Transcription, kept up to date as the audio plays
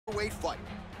weight fight.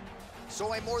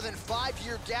 So a more than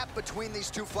 5-year gap between these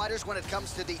two fighters when it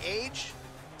comes to the age.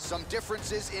 Some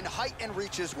differences in height and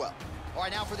reach as well. All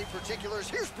right, now for the particulars,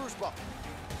 here's Bruce Buffer.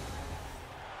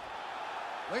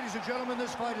 Ladies and gentlemen,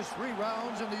 this fight is 3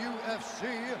 rounds in the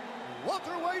UFC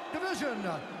welterweight division.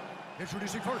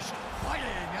 Introducing first, fighting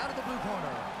out of the blue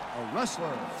corner, a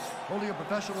wrestler holding a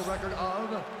professional record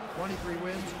of 23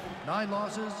 wins, 9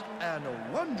 losses, and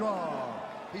 1 draw.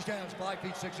 He stands 5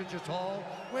 feet 6 inches tall,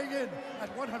 weighing in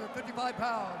at 155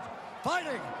 pounds.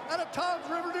 Fighting out of Toms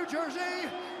River, New Jersey,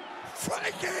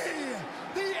 Frankie,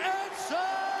 the Answer,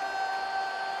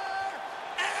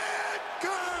 Edgar!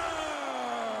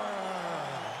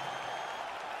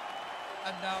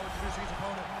 And now introducing his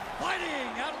opponent,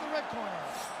 fighting out of the red corner,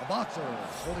 a boxer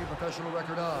holding a professional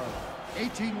record of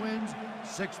 18 wins,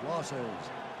 6 losses.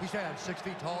 He stands 6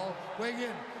 feet tall, weighing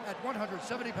in at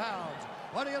 170 pounds.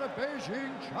 Fighting out of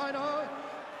Beijing, China,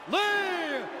 Li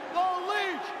the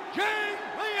Leech Jing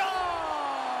Liang!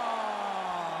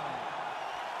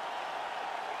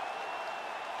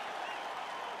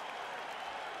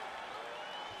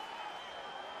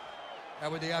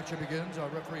 And when the action begins, our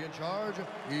referee in charge,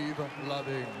 Yves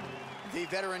Lavigne. The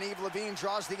veteran Yves Lavigne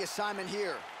draws the assignment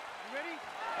here. You ready?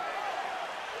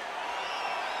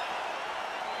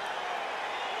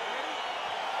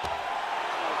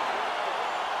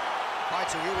 All right,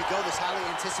 so here we go. This highly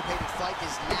anticipated fight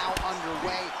is now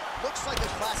underway. Looks like a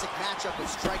classic matchup of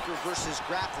striker versus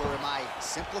grappler. Am I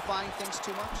simplifying things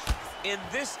too much? In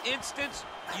this instance,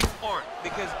 you aren't,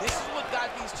 because this is what got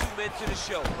these two men to the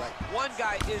show. Right. One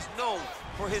guy is known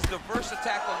for his diverse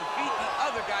attack on the feet. The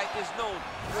other guy is known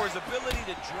for his ability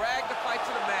to drag the fight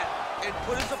to the mat and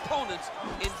put his opponents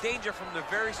in danger from the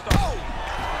very start. Oh!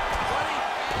 What a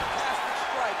fantastic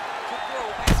strike to throw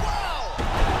at. Wow!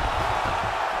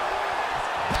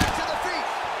 Back to the feet.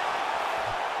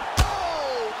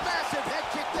 Oh! Massive head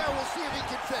kick there. We'll see if he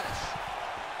can finish.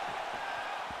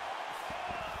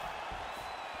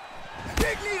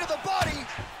 Big knee to the body.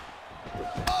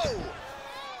 Oh!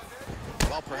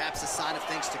 Well, perhaps a sign of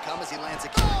things to come as he lands a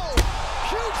kick. Oh!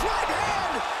 Huge right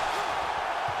hand!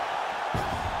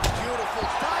 Beautiful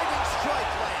diving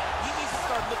strike land. He needs to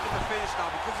start looking to finish now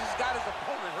because he's got his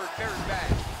opponent hurt very bad.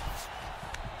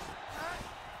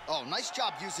 Oh, nice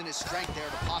job using his strength there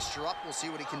to posture up. We'll see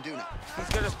what he can do now. He's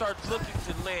going to start looking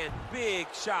to land big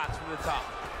shots from the top.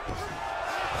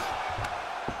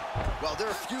 Well, there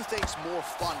are few things more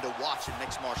fun to watch in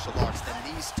mixed martial arts than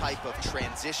these type of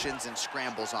transitions and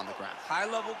scrambles on the ground.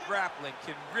 High-level grappling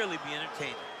can really be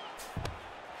entertaining.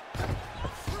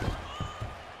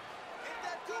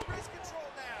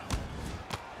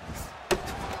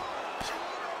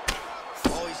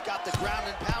 Oh, he's got the ground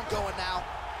and pound going now.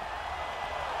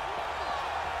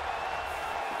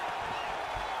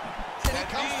 And he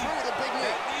comes through with a big knee.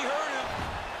 That knee hurt him.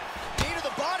 Knee to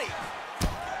the body.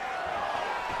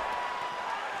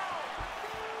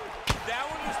 That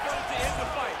one was going to end the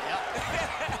fight. Yep.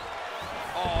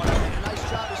 Oh, And a nice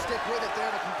job to stick with it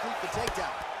there to complete the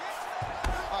takedown.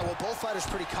 All right, well, both fighters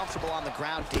pretty comfortable on the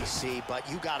ground, DC, but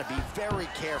you got to be very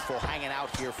careful hanging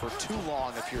out here for too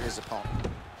long if you're his opponent.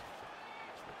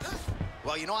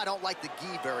 Well, you know, I don't like the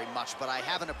gi very much, but I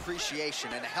have an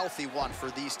appreciation, and a healthy one, for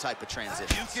these type of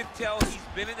transitions. you can tell he's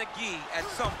been in a gi at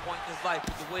some point in his life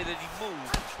with the way that he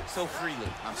moves so freely.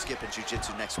 I'm skipping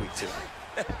jiu-jitsu next week, too.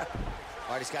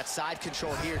 All right, he's got side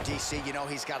control here, DC. You know,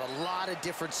 he's got a lot of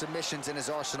different submissions in his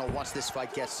arsenal once this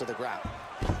fight gets to the ground.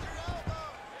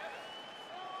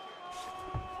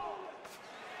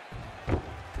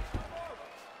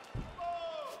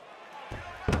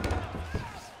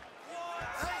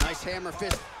 Nice hammer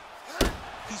fist.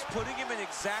 He's putting him in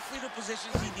exactly the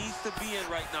positions he needs to be in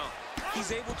right now.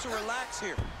 He's able to relax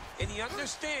here, and he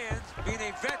understands, being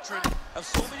a veteran of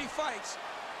so many fights,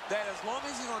 that as long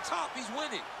as he's on top, he's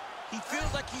winning. He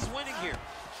feels like he's winning here.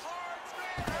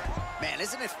 Man,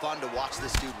 isn't it fun to watch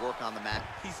this dude work on the mat?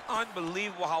 He's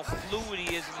unbelievable how fluid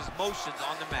he is in his motions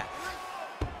on the mat.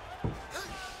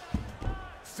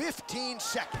 15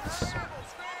 seconds.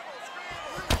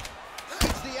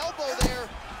 It's the elbow there.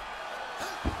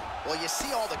 Well, you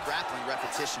see all the grappling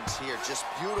repetitions here. Just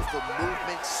beautiful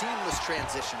movement, seamless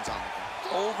transitions on the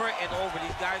ground. Over and over,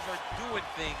 these guys are doing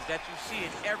things that you see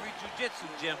in every jiu-jitsu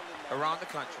gym around the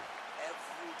country.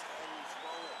 Every time you throw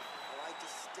it, I like to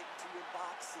stick to your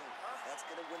boxing. That's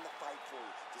gonna win the fight for you.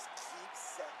 Just keep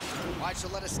set. All right, so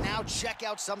let us now check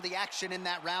out some of the action in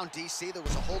that round, DC. There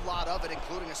was a whole lot of it,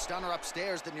 including a stunner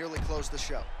upstairs that nearly closed the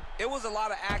show. It was a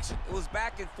lot of action. It was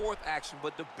back and forth action,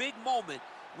 but the big moment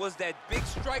was that big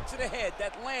strike to the head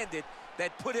that landed,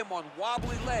 that put him on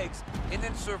wobbly legs, and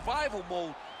in survival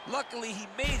mode, Luckily, he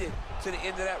made it to the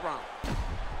end of that round.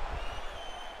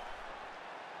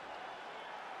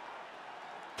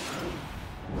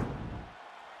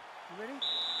 You ready?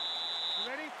 You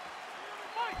ready?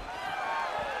 Fight!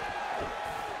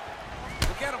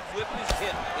 Look at him whipping his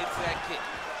hip into that kick.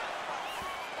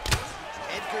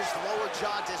 Edgar's lower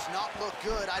jaw does not look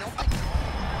good. I don't think...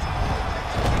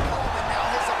 And now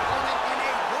his opponent in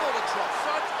a world of trouble.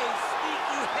 Such a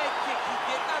sneaky head kick. He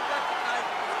did not recognize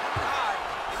it was coming high,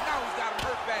 and now he's got him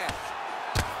hurt bad.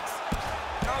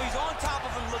 Now he's on top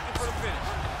of him looking for the finish.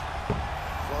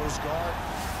 Close guard.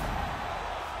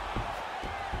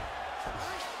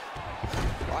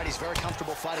 All right, he's very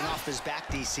comfortable fighting off his back,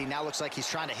 DC. Now looks like he's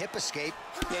trying to hip escape.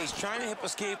 Yeah, he's trying to hip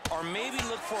escape or maybe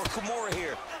look for a Kimura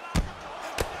here.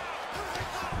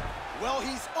 Well,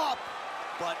 he's up,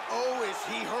 but oh, is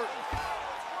he hurting.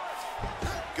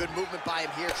 Good movement by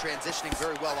him here, transitioning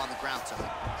very well on the ground tonight.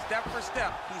 Step for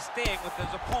step, he's staying with his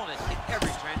opponent in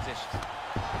every transition.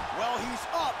 Well, he's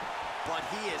up, but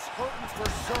he is hurting for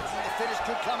certain. The finish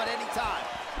could come at any time.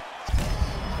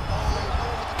 Over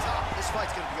the top. This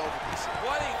fight's going to be over, DC.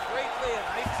 What a great way of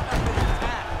mixing up his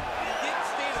attack. He didn't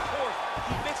stay the course.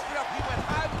 He mixed it up. He went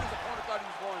high when his opponent thought he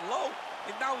was going low,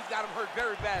 and now he's got him hurt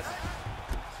very badly.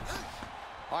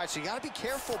 All right, so you got to be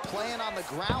careful playing on the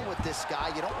ground with this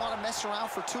guy. You don't want to mess around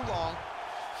for too long.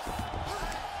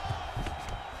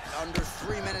 Under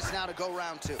 3 minutes now to go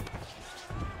round 2.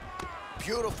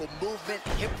 Beautiful movement,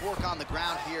 hip work on the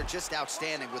ground here, just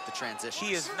outstanding with the transition.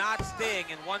 He is not staying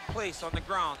in one place on the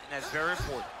ground, and that's very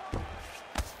important.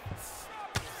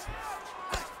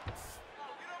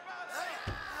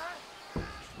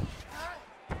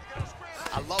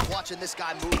 I love watching this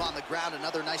guy move on the ground.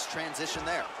 Another nice transition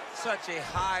there. Such a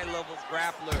high-level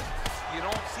grappler. You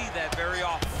don't see that very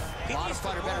often. He needs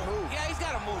to move. Better move. Yeah, he's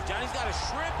got to move, John. He's got to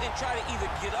shrimp and try to either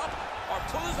get up or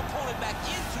pull his opponent back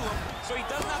into him so he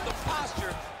doesn't have the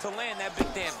posture to land that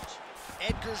big damage.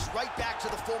 Edgar's right back to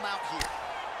the full mount here.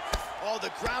 Oh,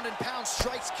 the ground and pound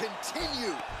strikes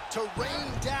continue to rain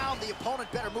down. The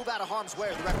opponent better move out of harm's way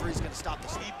or the referee's going to stop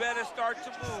this. He better start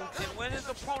to move, and when his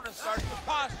opponent starts to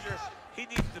posture, he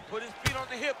needs to put his feet on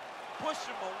the hip, push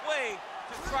him away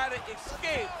to try to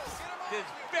escape this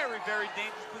very, very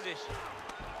dangerous position.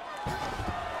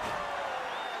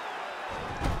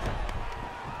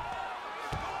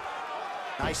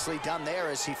 Nicely done there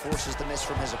as he forces the miss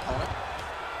from his opponent.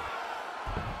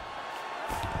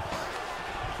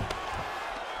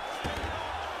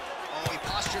 Oh, he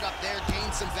postured up there,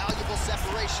 gained some valuable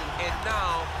separation. And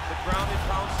now the ground and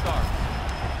pound starts.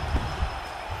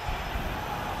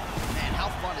 Man, how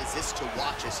fun is this to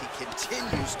watch as he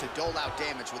continues to dole out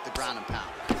damage with the ground and pound?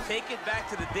 Take it back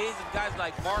to the days of guys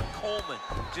like Mark Coleman,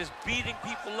 just beating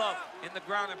people up in the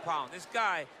ground and pound. This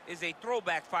guy is a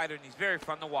throwback fighter, and he's very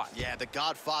fun to watch. Yeah, the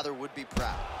Godfather would be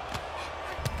proud.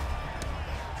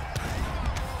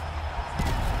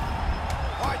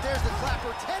 All right, there's the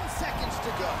clapper. 10 seconds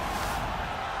to go.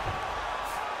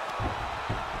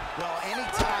 Well,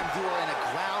 anytime you are in a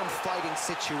ground fighting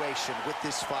situation with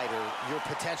this fighter, you're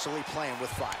potentially playing with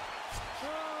fire.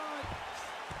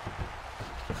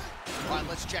 All right,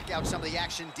 let's check out some of the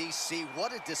action, DC.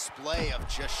 What a display of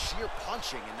just sheer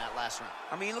punching in that last round.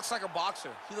 I mean, he looks like a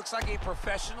boxer. He looks like a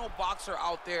professional boxer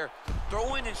out there,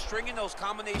 throwing and stringing those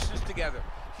combinations together.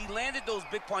 He landed those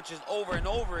big punches over and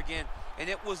over again, and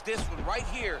it was this one right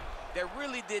here that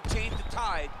really did change the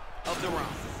tide of the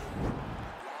round.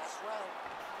 Last round.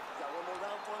 You got one more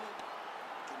round for me?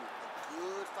 Give me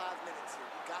a good 5 minutes here.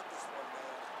 You got this one, man.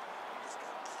 You just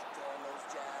got to keep throwing those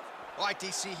jabs. All right,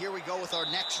 DC, here we go with our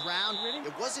next round.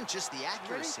 It wasn't just the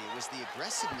accuracy, it was the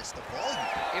aggressiveness, the volume.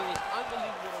 It was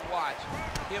unbelievable to watch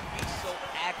him be so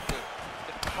active.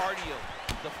 The cardio,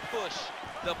 the push,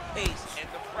 the pace, and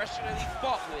the pressure that he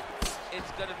fought with.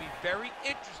 It's going to be very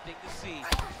interesting to see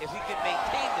if he can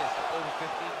maintain this for over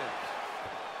 15 minutes.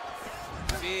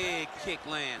 Big kick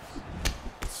lands.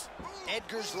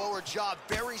 Edgar's lower jaw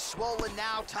very swollen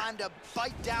now. Time to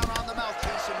bite down on the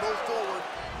mouthpiece and move forward.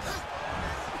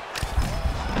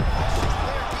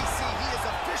 There, DC, he is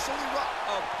officially rocked.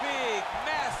 A big,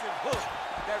 massive hook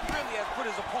that really has put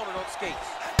his opponent on skates.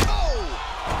 Oh!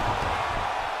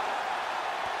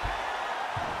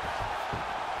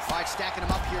 All right, stacking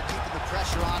him up here, keeping the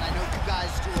pressure on. I know you guys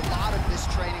do a lot of this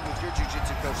training with your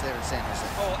jiu-jitsu coach there in San Jose.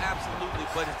 Oh, absolutely,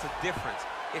 but it's a difference.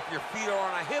 If your feet are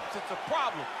on our hips, it's a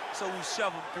problem. So we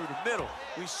shove them through the middle.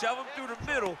 We shove them through the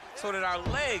middle so that our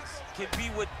legs can be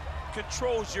what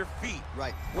controls your feet.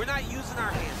 Right. We're not using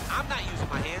our hands. I'm not using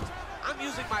my hands. I'm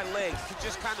using my legs to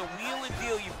just kind of wheel and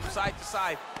deal you from side to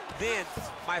side. Then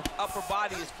my upper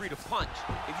body is free to punch.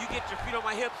 If you get your feet on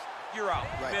my hips, you're out.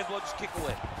 Right. You may as well just kick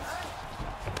away.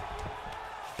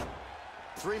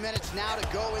 3 minutes now to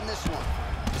go in this one.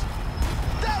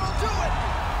 That'll do it!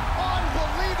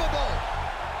 Unbelievable!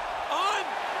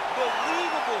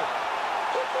 Unbelievable!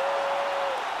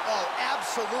 Oh,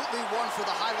 absolutely one for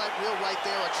the highlight reel right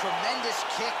there. A tremendous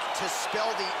kick to spell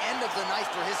the end of the night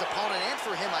for his opponent, and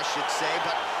for him, I should say,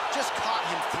 but just caught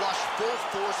him flush, full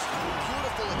force,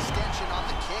 beautiful extension on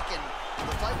the kick, and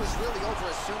the fight was really over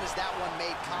as soon as that one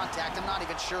made contact. I'm not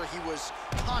even sure he was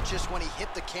conscious when he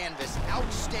hit the canvas.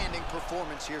 Outstanding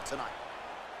performance here tonight.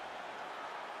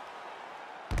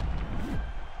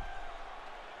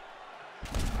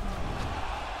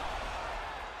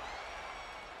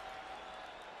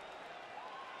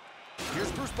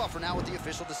 Here's Bruce Buffer now with the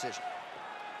official decision.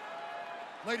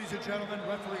 Ladies and gentlemen,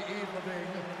 referee Yves Levine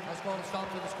has called a stop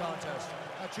to this contest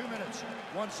at 2 minutes,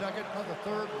 1 second of the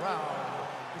third round.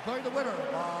 Declaring the winner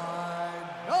by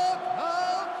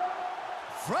knockout,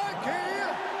 Frankie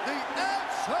the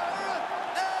Answer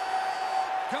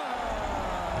Edgar.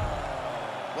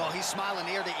 Well, he's smiling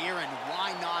ear to ear, and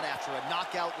why not after a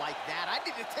knockout like that? I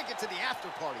need a ticket to the after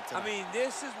party tonight. I mean,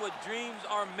 this is what dreams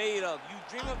are made of. You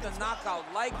dream of the knockout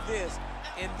like this,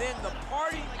 and then the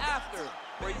party after,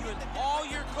 where you and all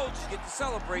your coaches get to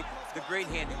celebrate the great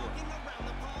handiwork.